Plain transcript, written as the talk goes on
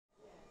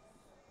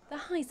The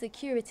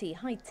high-security,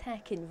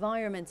 high-tech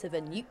environment of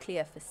a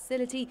nuclear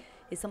facility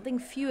is something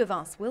few of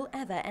us will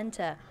ever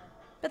enter.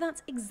 But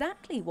that's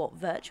exactly what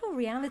virtual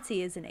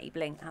reality is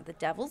enabling at the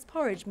Devil's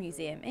Porridge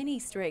Museum in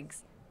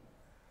Eastriggs.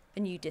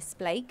 A new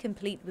display,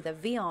 complete with a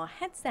VR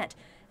headset,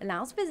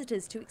 allows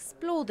visitors to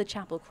explore the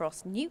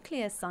Chapelcross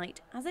nuclear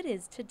site as it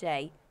is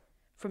today.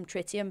 From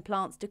tritium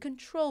plants to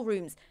control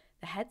rooms,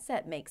 the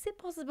headset makes it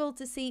possible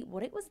to see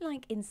what it was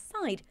like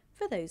inside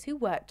for those who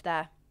worked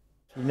there.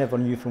 You never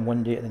knew from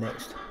one day to the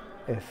next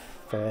if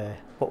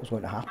what was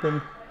going to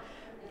happen.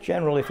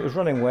 Generally, if it was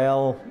running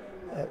well,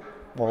 it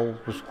all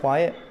was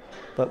quiet,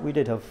 but we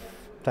did have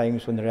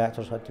times when the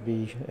reactors had to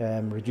be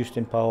reduced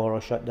in power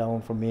or shut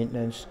down for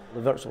maintenance.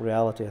 The virtual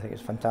reality, I think, is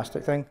a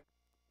fantastic thing.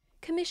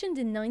 Commissioned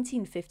in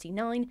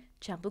 1959,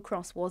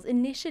 Chapelcross was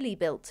initially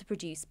built to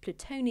produce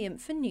plutonium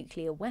for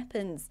nuclear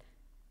weapons.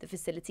 The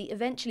facility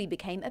eventually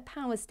became a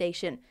power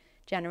station,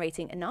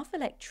 generating enough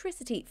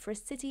electricity for a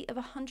city of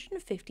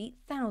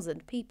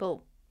 150,000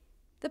 people.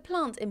 The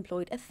plant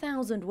employed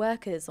 1,000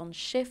 workers on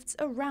shifts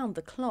around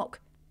the clock.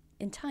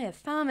 Entire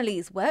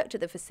families worked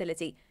at the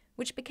facility,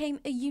 which became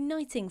a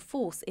uniting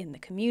force in the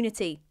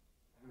community.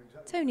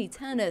 Tony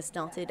Turner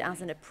started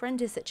as an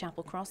apprentice at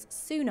Chapelcross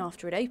soon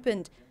after it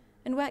opened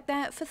and worked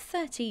there for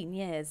 13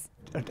 years.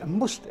 A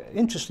most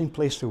interesting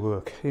place to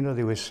work. You know,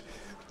 there was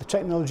the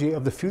technology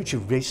of the future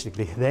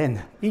basically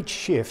then. Each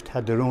shift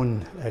had their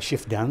own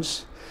shift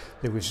dance.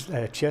 There was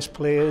chess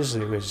players,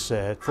 there was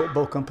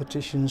football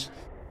competitions.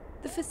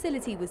 The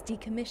facility was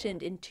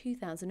decommissioned in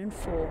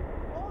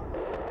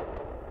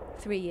 2004.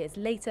 3 years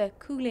later,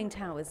 cooling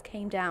towers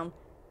came down.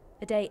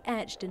 A day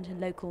etched into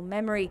local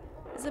memory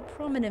as a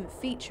prominent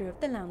feature of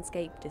the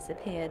landscape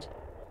disappeared.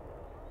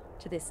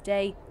 To this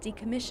day,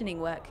 decommissioning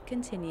work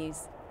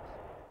continues.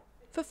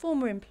 For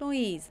former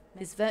employees,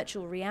 this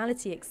virtual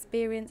reality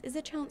experience is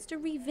a chance to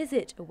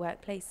revisit a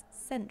workplace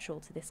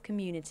central to this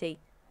community.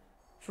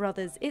 For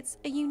others, it's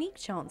a unique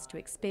chance to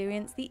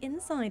experience the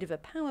inside of a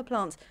power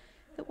plant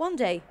that one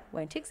day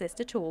won't exist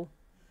at all.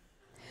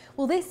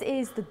 Well, this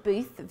is the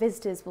booth that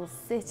visitors will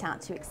sit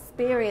at to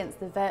experience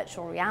the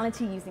virtual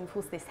reality using, of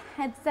course, this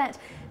headset.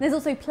 There's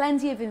also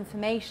plenty of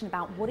information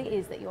about what it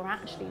is that you're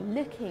actually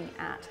looking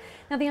at.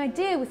 Now, the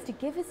idea was to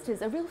give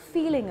visitors a real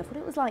feeling of what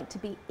it was like to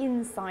be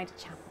inside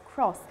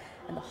Chapelcross,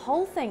 and the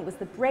whole thing was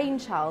the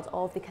brainchild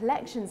of the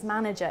collections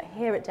manager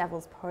here at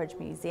Devil's Porridge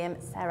Museum,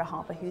 Sarah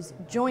Harper, who's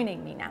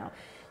joining me now.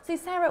 So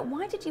Sarah,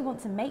 why did you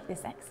want to make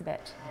this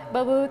exhibit?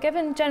 Well, we were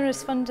given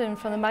generous funding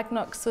from the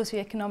Magnox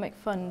Socio-Economic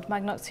Fund,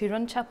 Magnox who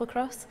run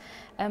Chapelcross,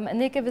 and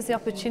they give us the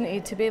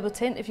opportunity to be able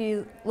to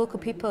interview local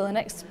people and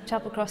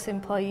ex-Chapelcross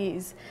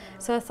employees.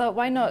 So I thought,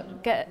 why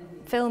not get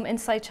film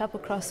inside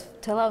Chapelcross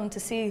to allow them to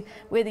see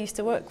where they used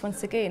to work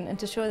once again and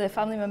to show their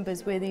family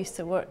members where they used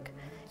to work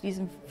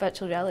using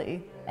virtual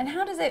reality. And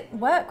how does it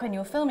work when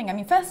you're filming? I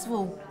mean, first of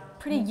all,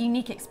 pretty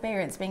unique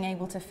experience being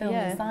able to film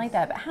inside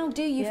there, but how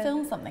do you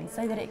film something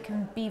so that it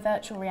can be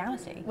virtual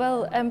reality?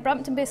 Well,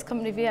 Brampton-based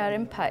company VR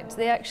Impact,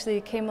 they actually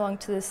came along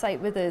to the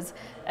site with us,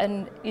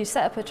 and you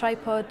set up a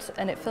tripod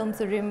and it films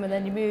the room, and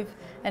then you move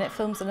and it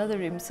films another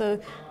room. So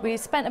we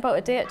spent about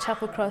a day at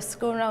Chapelcross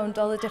going around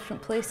all the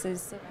different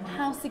places.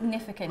 How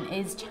significant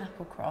is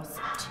Chapelcross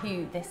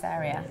to this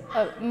area?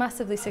 Oh,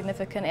 massively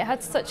significant. It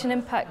had such an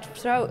impact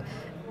throughout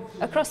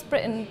across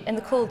Britain in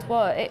the Cold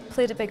War. It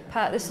played a big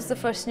part. This was the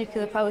first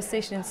nuclear power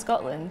station in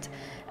Scotland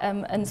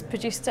and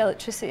produced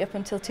electricity up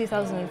until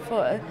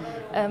 2004.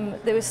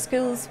 There were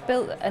schools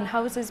built and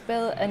houses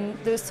built, and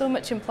there was so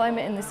much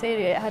employment in this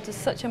area. It had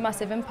such a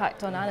massive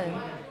impact on Annan.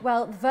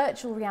 Well, the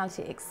virtual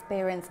reality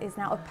experience is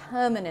now a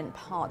permanent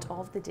part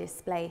of the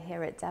display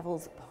here at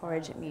Devil's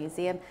Porridge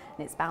Museum,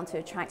 and it's bound to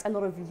attract a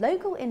lot of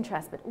local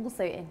interest, but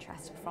also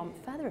interest from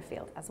further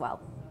afield as well.